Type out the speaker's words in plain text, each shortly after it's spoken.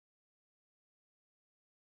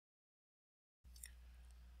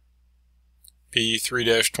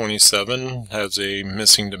P3-27 has a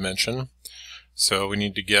missing dimension, so we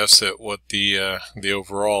need to guess at what the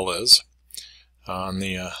overall is on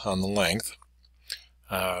the length.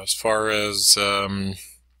 As far as the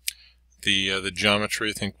geometry,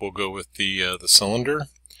 I think we'll go with the cylinder,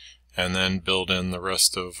 and then build in the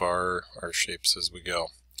rest of our shapes as we go.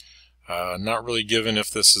 Not really given if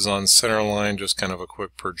this is on center line, just kind of a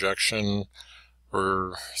quick projection.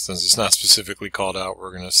 Or since it's not specifically called out,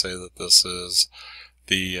 we're going to say that this is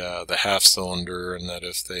the half cylinder, and that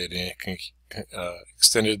if they had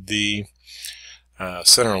extended the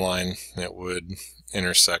center line, it would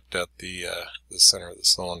intersect at the center of the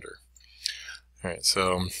cylinder. Alright,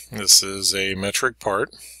 so this is a metric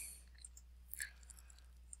part,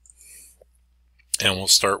 and we'll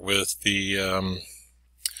start with the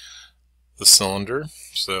cylinder.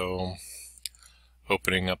 So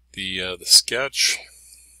opening up the sketch,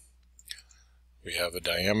 we have a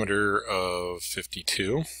diameter of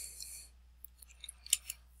 52,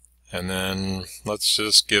 and then let's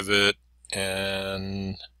just give it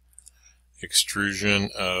an extrusion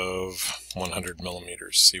of 100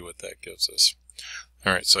 millimeters, see what that gives us.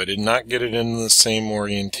 Alright, so I did not get it in the same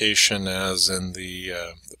orientation as in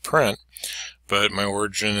the print, but my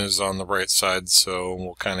origin is on the right side, so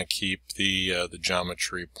we'll kind of keep the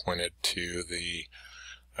geometry pointed to the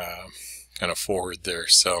kind of forward there.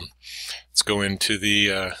 So let's go into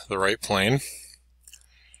the right plane,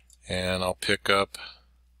 and I'll pick up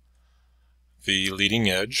the leading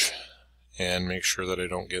edge and make sure that I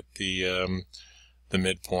don't get the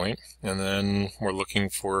midpoint, and then we're looking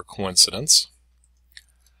for a coincidence.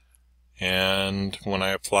 And when I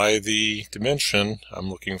apply the dimension,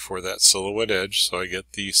 I'm looking for that silhouette edge, so I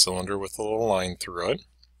get the cylinder with a little line through it.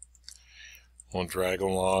 We'll drag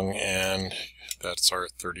along, and that's our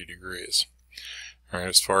 30 degrees. Alright,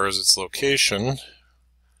 as far as its location,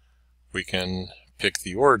 we can pick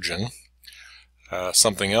the origin.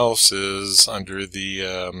 Something else is under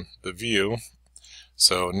the view.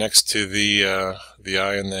 So next to the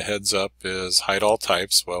eye and the heads up is hide all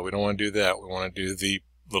types. Well, we don't want to do that. We want to do the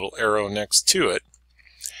little arrow next to it,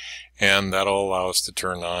 and that'll allow us to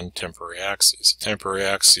turn on temporary axes. Temporary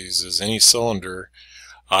axes is any cylinder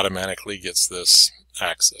automatically gets this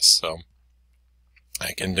axis. So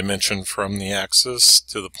I can dimension from the axis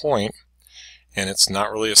to the point, and it's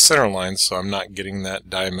not really a center line, so I'm not getting that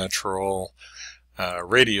diametral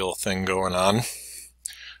radial thing going on,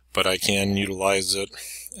 but I can utilize it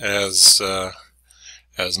as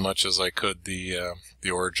much as I could the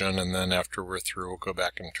origin, and then after we're through, we'll go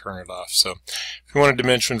back and turn it off. So if you want to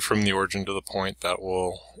dimension from the origin to the point, that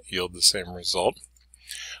will yield the same result.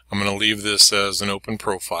 I'm going to leave this as an open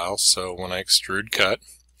profile, so when I extrude cut,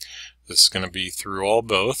 this is going to be through all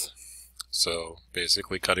both, so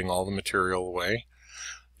basically cutting all the material away.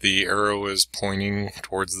 The arrow is pointing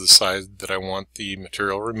towards the side that I want the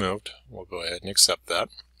material removed. We'll go ahead and accept that.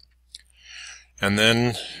 And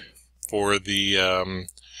then for the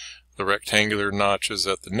rectangular notches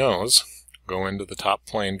at the nose, go into the top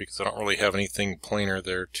plane because I don't really have anything planar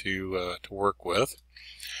there to work with.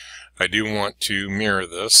 I do want to mirror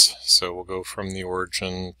this, so we'll go from the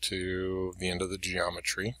origin to the end of the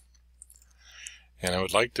geometry. And I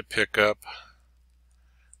would like to pick up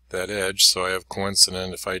that edge so I have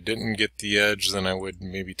coincident. If I didn't get the edge, then I would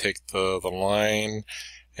maybe take the line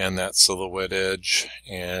and that silhouette edge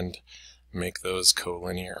and make those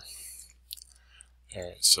collinear.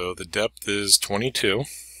 Alright, so the depth is 22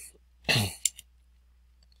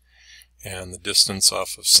 and the distance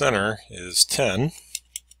off of center is 10,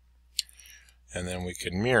 and then we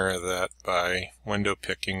can mirror that by window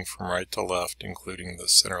picking from right to left, including the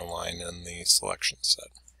center line in the selection set.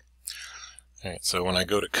 Alright, so when I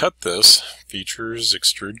go to cut this, features,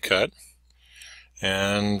 extrude cut,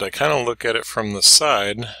 and I kind of look at it from the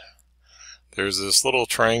side, there's this little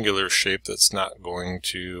triangular shape that's not going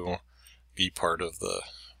to be part of the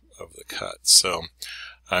cut. So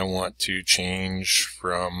I want to change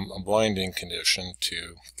from a blinding condition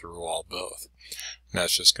to through all both. And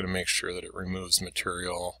that's just going to make sure that it removes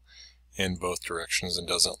material in both directions and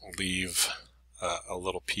doesn't leave a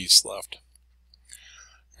little piece left.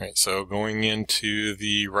 Alright, so going into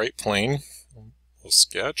the right plane, we'll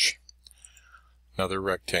sketch another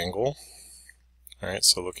rectangle. Alright,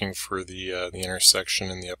 so looking for the intersection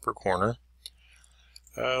in the upper corner.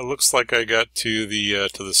 Looks like I got to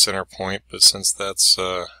the center point, but since that's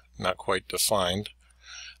not quite defined,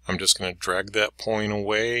 I'm just going to drag that point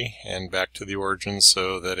away and back to the origin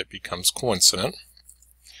so that it becomes coincident.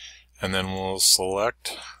 And then we'll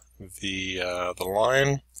select the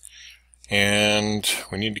line, and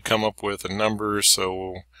we need to come up with a number,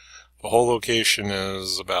 so The whole location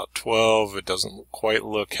is about 12. It doesn't quite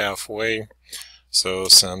look halfway. So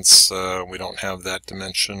since we don't have that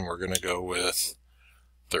dimension, we're going to go with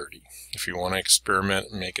 30. If you want to experiment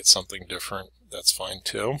and make it something different, that's fine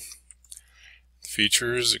too. The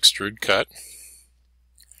features, extrude cut.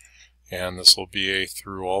 And this will be a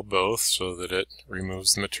through all both so that it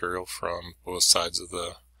removes the material from both sides of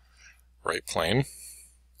the right plane.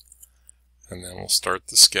 And then we'll start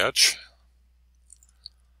the sketch.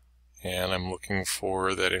 And I'm looking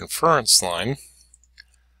for that inference line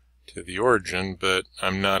to the origin, but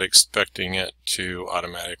I'm not expecting it to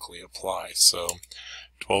automatically apply. So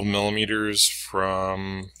 12 millimeters for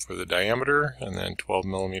the diameter, and then 12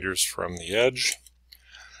 millimeters from the edge.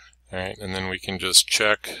 Alright, and then we can just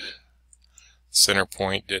check. Center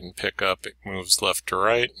point didn't pick up, it moves left to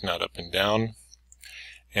right, not up and down.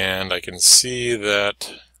 And I can see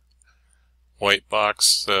that white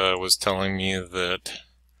box was telling me that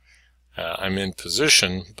I'm in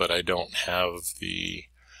position, but I don't have the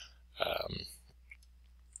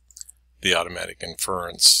automatic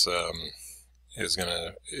inference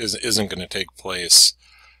isn't going to take place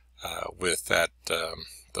with that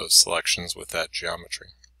those selections with that geometry.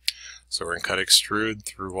 So we're going to cut extrude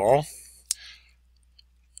through all,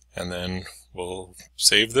 and then we'll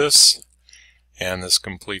save this, and this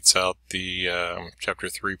completes out the Chapter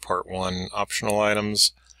 3 Part 1 optional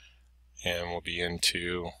items, and we'll be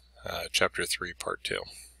into Chapter 3 Part 2.